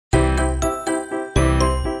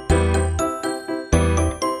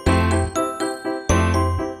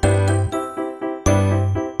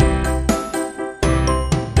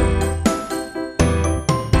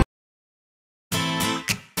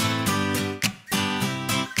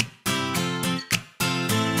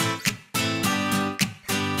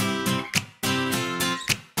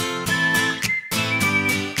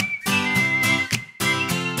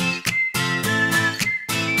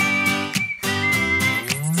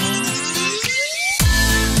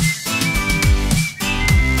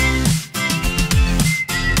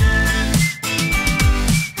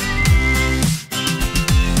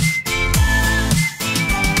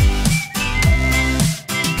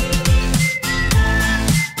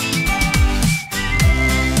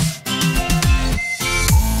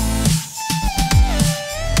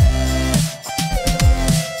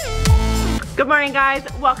morning, guys.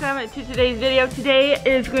 Welcome to today's video. Today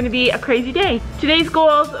is going to be a crazy day. Today's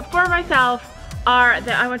goals for myself are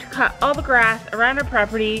that I want to cut all the grass around our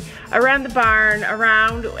property, around the barn,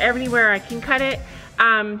 around everywhere I can cut it.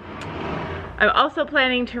 I'm also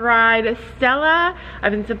planning to ride Stella.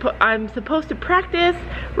 I'm supposed to practice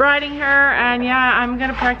riding her, and yeah, I'm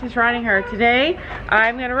gonna practice riding her. Today,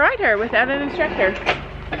 I'm gonna ride her without an instructor.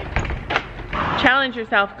 Challenge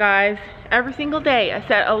yourself, guys. Every single day, I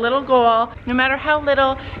set a little goal, no matter how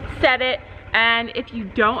little, set it. And if you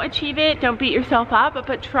don't achieve it, don't beat yourself up,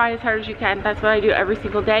 but try as hard as you can. That's what I do every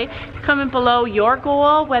single day. Comment below your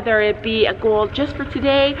goal, whether it be a goal just for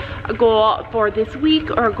today, a goal for this week,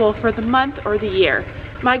 or a goal for the month or the year.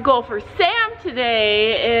 My goal for Sam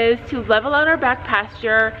today is to level out our back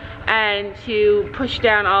pasture and to push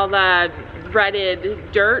down all the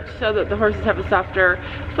rutted dirt so that the horses have a softer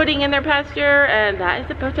footing in their pasture, and that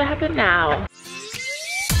is about to happen now.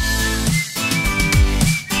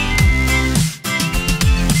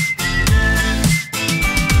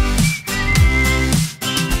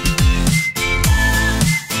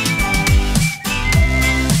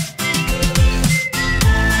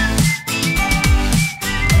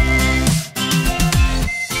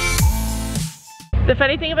 The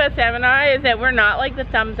funny thing about Sam and I is that we're not like the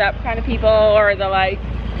thumbs up kind of people, or the like,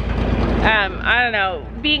 I don't know,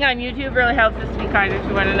 being on YouTube really helps us to be kinder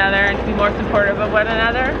to one another and to be more supportive of one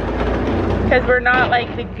another. Because we're not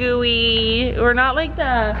like the gooey, we're not like the,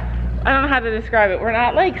 I don't know how to describe it, we're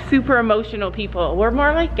not like super emotional people. We're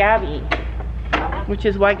more like Gabby, which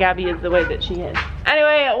is why Gabby is the way that she is.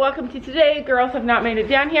 Anyway, welcome to today. Girls have not made it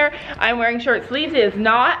down here. I'm wearing short sleeves. It is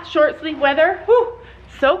not short sleeve weather. Whew.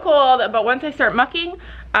 So cold, but once I start mucking,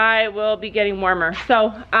 I will be getting warmer.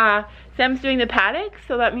 So Sam's doing the paddock,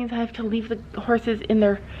 so that means I have to leave the horses in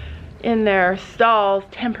their stalls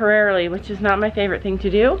temporarily, which is not my favorite thing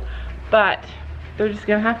to do, but they're just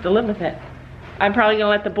gonna have to live with it. I'm probably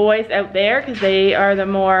gonna let the boys out there because they are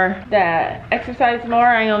that exercise more.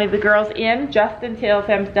 I'm gonna leave the girls in just until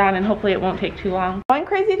Sam's done, and hopefully it won't take too long. One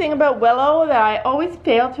crazy thing about Willow that I always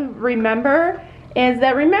fail to remember is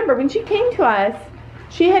that, remember when she came to us,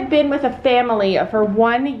 she had been with a family for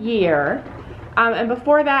 1 year, and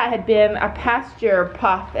before that had been a pasture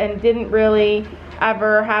puff and didn't really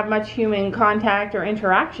ever have much human contact or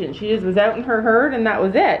interaction. She just was out in her herd and that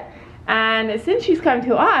was it. And since she's come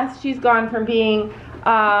to us, she's gone from being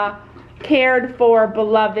a cared for,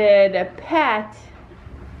 beloved pet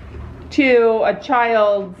to a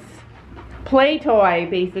child's play toy,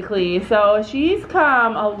 basically. So she's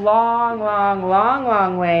come a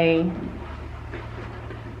long way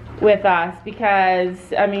with us,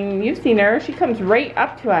 because I mean, you've seen her, she comes right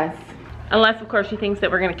up to us, unless of course she thinks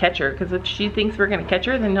that we're gonna catch her, because if she thinks we're gonna catch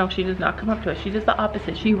her, then no, she does not come up to us. She does the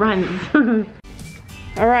opposite, she runs.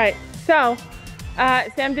 All right, so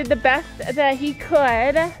Sam did the best that he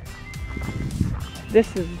could.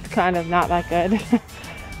 This is kind of not that good.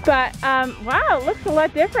 But wow, it looks a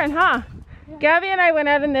lot different, huh? Yeah. Gabby and I went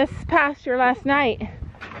out in this pasture last night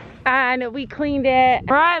and we cleaned it.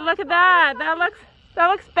 Right, look at that. That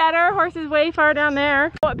looks better. Horse is way far down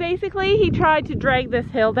there. But basically, he tried to drag this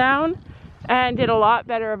hill down and did a lot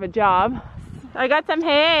better of a job. I got some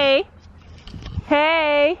hay.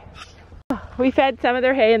 Hay. We fed some of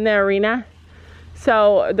their hay in the arena.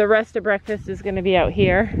 So the rest of breakfast is going to be out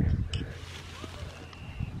here.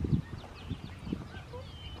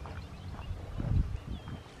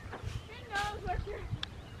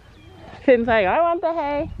 Finn's like, I want the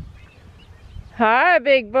hay. Hi,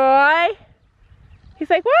 big boy. He's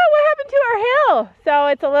like, whoa, what happened to our hill? So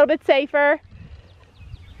it's a little bit safer.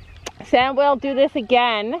 Sam will do this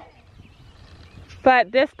again.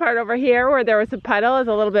 But this part over here where there was a puddle is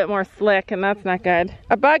a little bit more slick, and that's not good.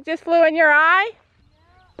 A bug just flew in your eye?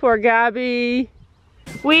 Poor Gabby.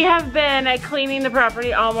 We have been cleaning the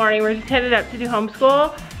property all morning. We're just headed up to do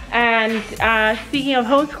homeschool. And speaking of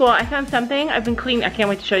homeschool, I found something. I've been cleaning. I can't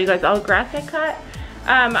wait to show you guys all the grass I cut.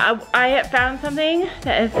 I have found something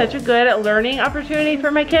that is such a good learning opportunity for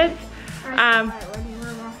my kids.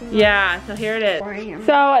 Yeah, so here it is.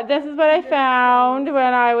 So this is what I found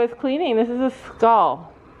when I was cleaning. This is a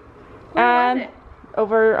skull. Where was it?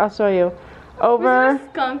 Over, I'll show you. Over. Was it a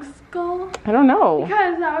skunk skull? I don't know.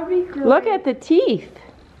 Because that would be great. Look at the teeth.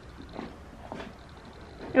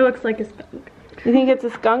 It looks like a skunk. You think it's a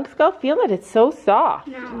skunk skull? Feel it, it's so soft.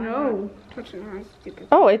 No. Touch it, that's stupid.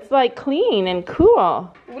 Oh, it's like clean and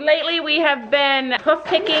cool. Lately we have been hoof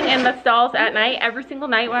picking in the stalls at night, every single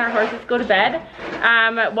night when our horses go to bed.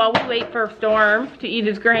 While we wait for Storm to eat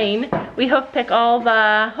his grain, we hoof pick all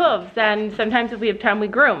the hooves, and sometimes if we have time we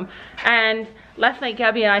groom. And last night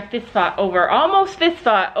Gabby and I almost fist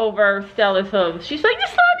fought over Stella's hooves. She's like, you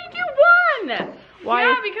saw me do one! Why?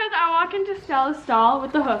 Yeah, because I walk into Stella's stall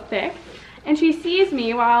with the hoof pick, and she sees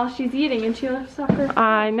me while she's eating, and she lifts up her.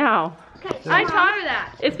 I know. I taught her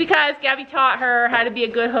that. It's because Gabby taught her how to be a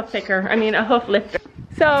good hoof picker. I mean, a hoof lifter.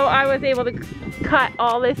 So I was able to cut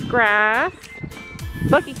all this grass.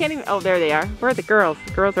 Look, you can't even, oh, there they are. Where are the girls?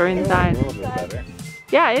 The girls are inside. A little bit better.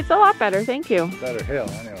 Yeah, it's a lot better, thank you. Better hill,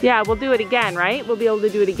 anyway. Yeah, we'll do it again, right? We'll be able to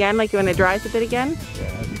do it again, like when it dries a bit again.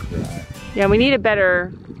 Yeah, that's dry. Yeah, we need a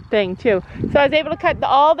better thing too. So I was able to cut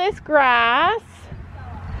all this grass.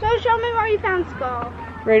 So show me where you found Skull.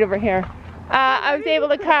 Right over here. I was able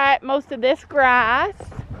to cut most of this grass.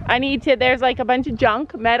 I need to, there's like a bunch of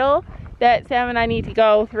junk, metal, that Sam and I need to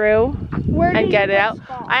go through and get it out.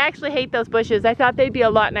 I actually hate those bushes. I thought they'd be a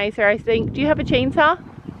lot nicer, I think. Do you have a chainsaw?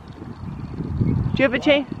 Do you have a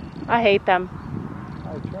chain? I hate them.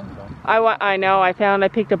 I trimmed them. I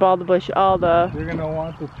picked up all the bush, all the... You're going to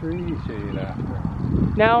want the tree shade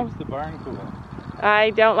after. No. Keeps the barn cool. I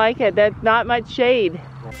don't like it. That's not much shade.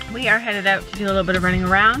 We are headed out to do a little bit of running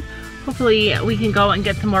around. Hopefully we can go and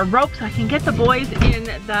get some more rope so I can get the boys in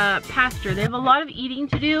the pasture. They have a lot of eating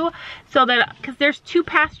to do, so that, because there's 2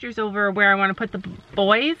 pastures over where I want to put the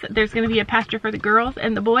boys. There's going to be a pasture for the girls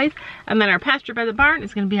and the boys, and then our pasture by the barn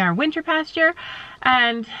is going to be our winter pasture.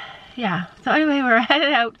 And yeah, so anyway, we're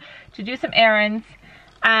headed out to do some errands.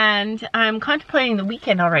 And I'm contemplating the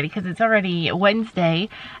weekend already because it's already Wednesday,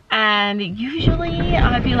 and usually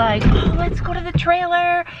I'd be like, oh, let's go to the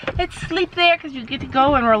trailer, let's sleep there, because you get to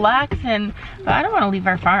go and relax. But I don't want to leave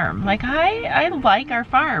our farm. Like, I like our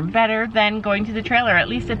farm better than going to the trailer, at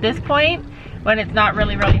least at this point when it's not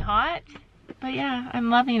really hot. But yeah,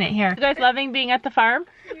 I'm loving it here. You guys loving being at the farm?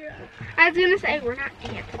 Yeah. I was gonna say we're not at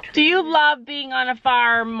the trailer. Do you love being on a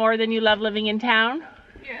farm more than you love living in town?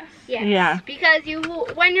 Yes. Yes. Yeah. Because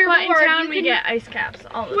when you're bored, in town you we can, get ice caps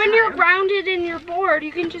all the time. when you're grounded and you're bored,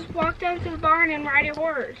 you can just walk down to the barn and ride a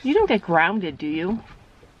horse. You don't get grounded, do you?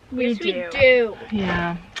 Yes, we do.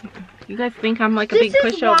 Yeah. You guys think I'm like a big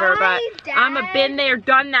pushover, but I'm a been there,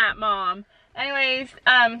 done that mom. Anyways,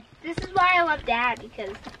 This is why I love Dad,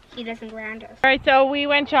 because he doesn't ground us. alright, so we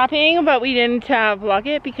went shopping, but we didn't vlog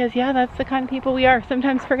it because, yeah, that's the kind of people we are.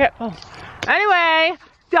 Sometimes forgetful. Anyway,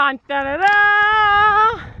 dun da da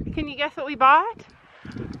da! Can you guess what we bought?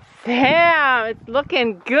 Damn, it's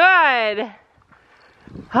looking good.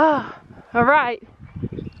 Oh, alright.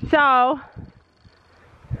 So,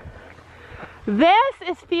 this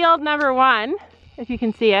is field number 1, if you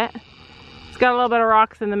can see it. It's got a little bit of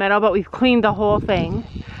rocks in the middle, but we've cleaned the whole thing.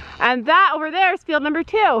 And that over there is field number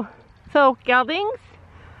 2. So, geldings.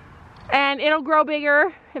 And it'll grow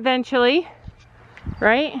bigger eventually,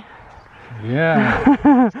 right?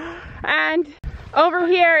 Yeah. And over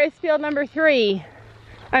here is field number 3.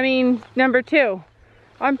 I mean, number 2.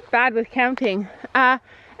 I'm bad with counting.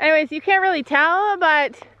 Anyways, you can't really tell,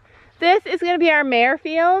 but this is going to be our mare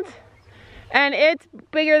field. And it's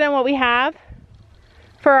bigger than what we have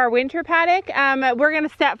for our winter paddock. We're going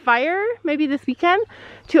to set fire, maybe this weekend,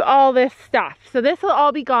 to all this stuff. So this will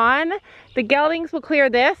all be gone. The geldings will clear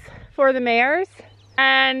this for the mares.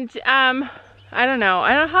 And I don't know.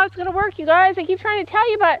 I don't know how it's going to work, you guys. I keep trying to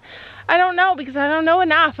tell you, but I don't know because I don't know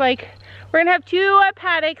enough. Like, we're going to have 2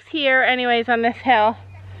 paddocks here anyways on this hill.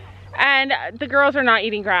 And the girls are not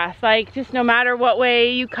eating grass. Like, just no matter what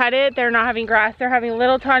way you cut it, they're not having grass. They're having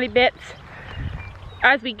little tiny bits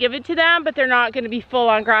as we give it to them, but they're not going to be full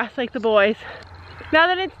on grass like the boys. Now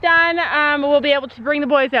that it's done, we'll be able to bring the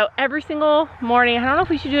boys out every single morning. I don't know if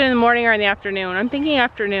we should do it in the morning or in the afternoon. I'm thinking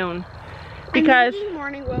afternoon. Because in the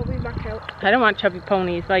morning we'll be back out. I don't want chubby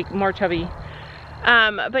ponies, like more chubby.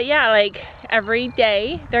 But yeah, like every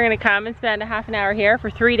day they're gonna come and spend a half an hour here for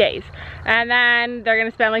 3 days. And then they're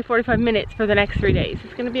gonna spend like 45 minutes for the next 3 days.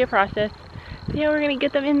 It's gonna be a process. But yeah, we're gonna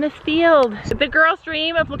get them in this field. The girls'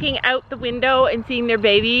 dream of looking out the window and seeing their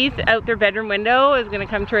babies out their bedroom window is gonna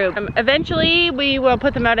come true. Eventually we will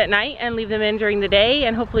put them out at night and leave them in during the day,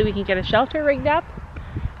 and hopefully we can get a shelter rigged up.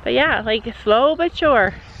 But yeah, like slow but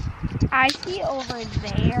sure. I see over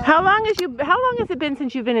there. How long has it been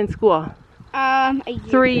since you've been in school? A year.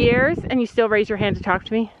 3 years, and you still raise your hand to talk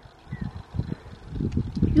to me?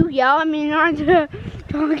 You yell at me not to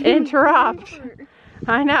talk. Interrupt.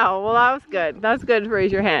 I know. Well, that was good. That was good to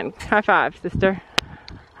raise your hand. High five, sister.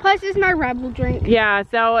 Plus, it's my Rebel drink. Yeah,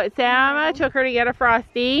 so Sam took her to get a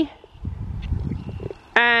Frosty.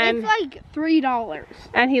 And It's like $3.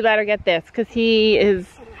 And he let her get this because he is...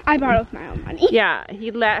 I bought it with my own money. Yeah, he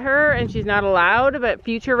let her and she's not allowed, but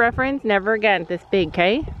future reference, never again this big,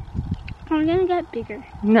 okay? I'm gonna get bigger.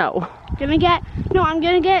 No. I'm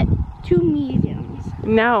gonna get 2 mediums.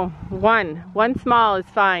 No, one small is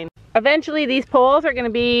fine. Eventually these poles are going to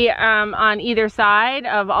be on either side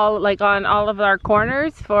of on all of our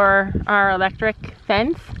corners for our electric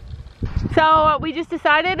fence. So we just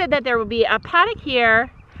decided that there will be a paddock here,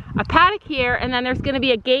 and then there's going to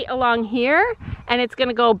be a gate along here, and it's going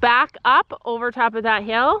to go back up over top of that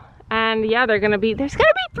hill. And yeah, there's going to be 3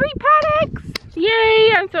 paddocks.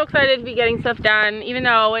 Yay! I'm so excited to be getting stuff done, even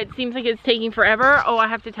though it seems like it's taking forever. Oh, I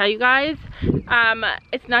have to tell you guys,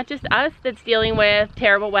 it's not just us that's dealing with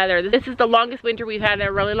terrible weather. This is the longest winter we've had in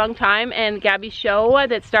a really long time, and Gabby's show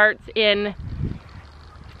that starts in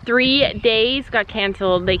 3 days got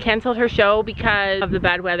canceled. They canceled her show because of the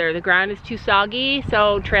bad weather. The ground is too soggy,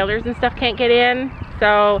 so trailers and stuff can't get in.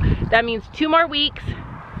 So that means 2 more weeks.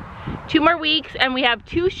 2 more weeks, and we have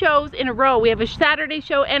 2 shows in a row. We have a Saturday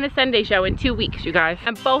show and a Sunday show in 2 weeks, you guys.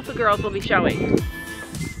 And both the girls will be showing.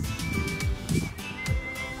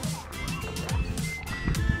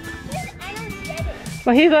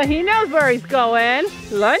 Well, he knows where he's going.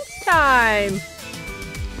 Lunchtime.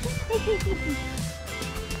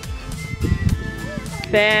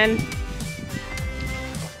 Then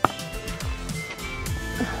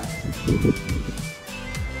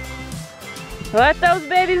let those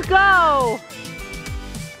babies go.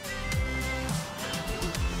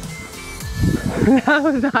 That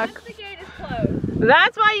was not. Once the gate is closed.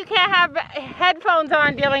 That's why you can't have headphones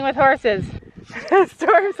on dealing with horses.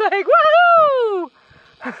 Storm's like, woohoo!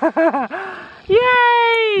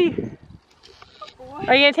 Yay!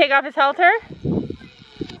 Are you gonna take off his halter?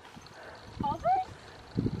 Halter?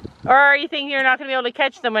 Or are you thinking you're not gonna be able to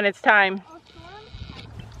catch them when it's time?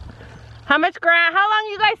 How much grass? How long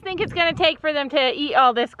do you guys think it's gonna take for them to eat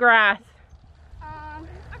all this grass?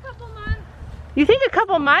 A couple months. You think a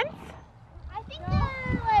couple months? I think they're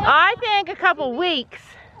I think a couple weeks.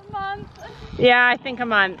 A month. Yeah, I think a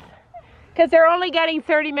month. Because they're only getting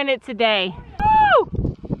 30 minutes a day. Woo!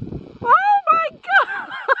 Oh my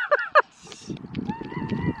gosh!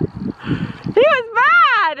 He was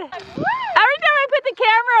mad! Every time I put the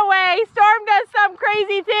camera away, Storm does some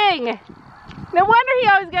crazy thing. No wonder he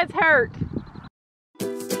always gets hurt.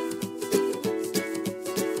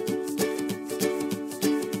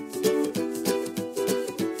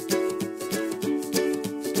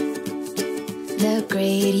 The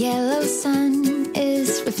great yellow sun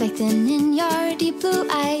is reflecting in your deep blue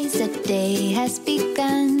eyes. The day has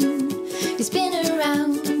begun. You spin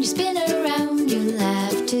around, you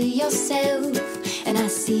laugh to yourself. And I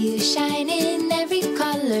see you shine in every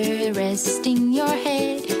color, resting your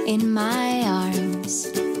head in my arms.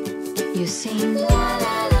 You sing la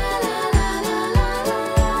la la la la la la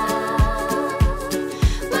la.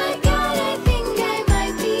 My God, I think I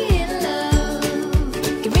might be in love.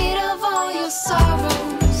 Get rid of all your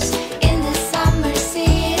sorrows in this summer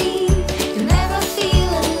city. You'll never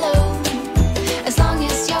feel alone as long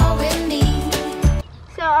as you're with me.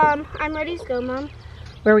 So, I'm ready to go, Mom.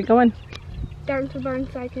 Where are we going? Down to the barn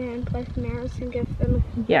so I can play with Madison and give them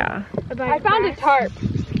Yeah. a bite I of found a grass. tarp.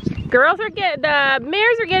 Girls are the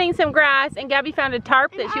mares are getting some grass, and Gabby found a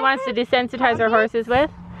tarp that she wants to desensitize her horses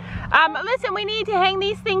with. Listen, we need to hang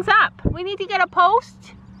these things up. We need to get a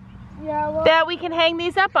post Yeah, well, that we can hang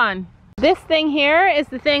these up on. This thing here is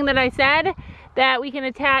the thing that I said that we can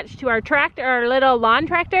attach to our tractor, our little lawn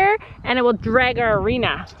tractor, and it will drag our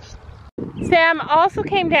arena. Sam also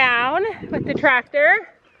came down with the tractor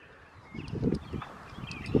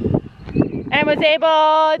and was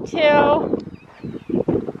able to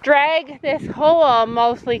drag this hole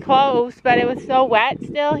mostly close, but it was so wet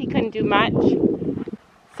still he couldn't do much.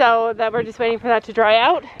 So that we're just waiting for that to dry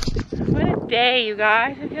out. What a day, you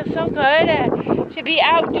guys. It feels so good to be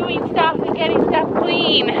out doing stuff and getting stuff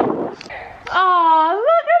clean. Oh,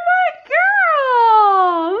 look at my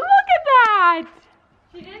girl! Look at that!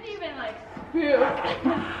 She didn't even like spook.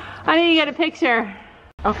 I need to get a picture.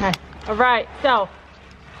 Okay, all right, so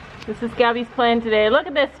this is Gabby's plan today. Look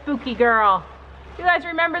at this spooky girl. You guys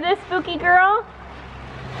remember this spooky girl?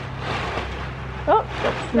 Oh,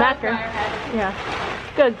 smack her. Yeah.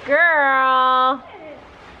 Good girl.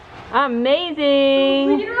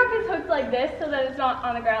 Amazing. We can wrap his hook like this so that it's not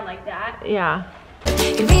on the ground like that. Yeah.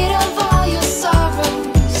 Get rid of all your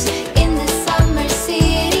sorrows in this summer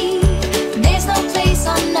city. There's no place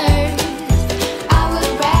on earth I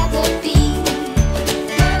would rather be.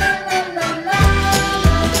 La, la, la, la, la.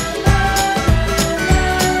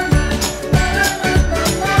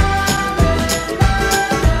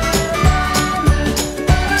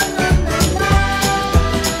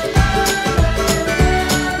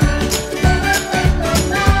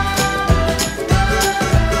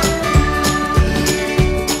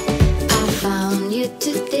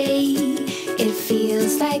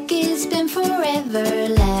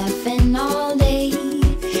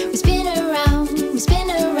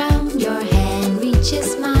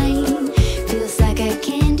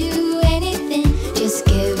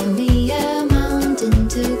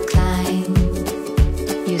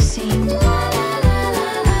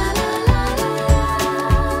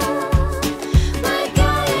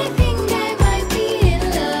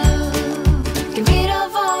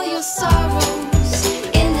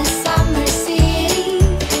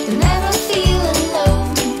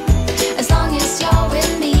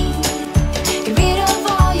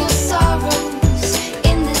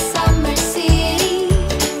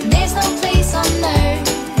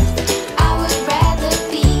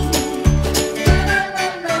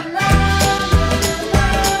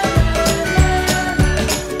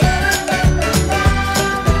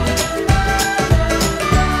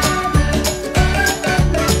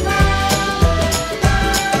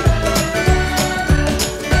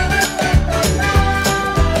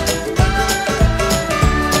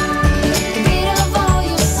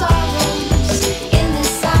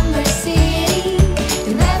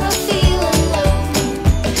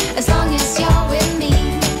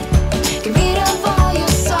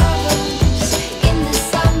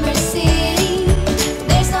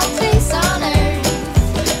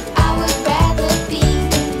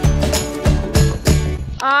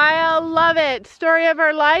 story of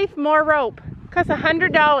our life, more rope. Costs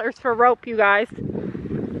 $100 for rope, you guys.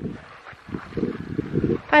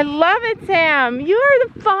 I love it, Sam. You are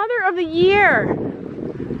the father of the year.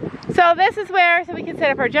 So this is where, so we can set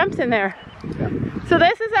up our jumps in there. So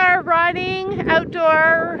this is our riding,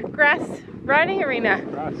 outdoor grass riding arena.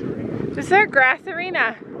 Grass arena. This is our grass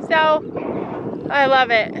arena. So, I love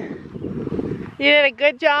it. You did a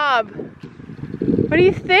good job. What do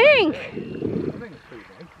you think? I think it's pretty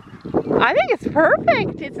big. I think it's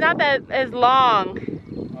perfect. It's not that as long.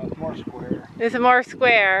 It's more square. It's more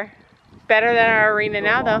square. Better than our arena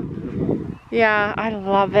now though. Yeah, I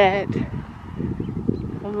love it.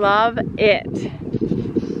 Love it.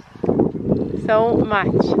 So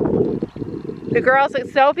much. The girls at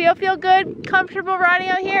Sophie will feel good, comfortable riding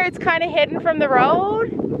out here. It's kind of hidden from the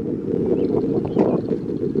road.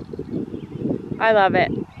 I love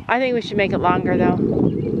it. I think we should make it longer though.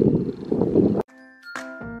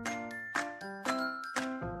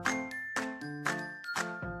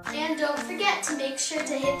 And don't forget to make sure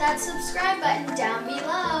to hit that subscribe button down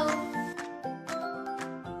below.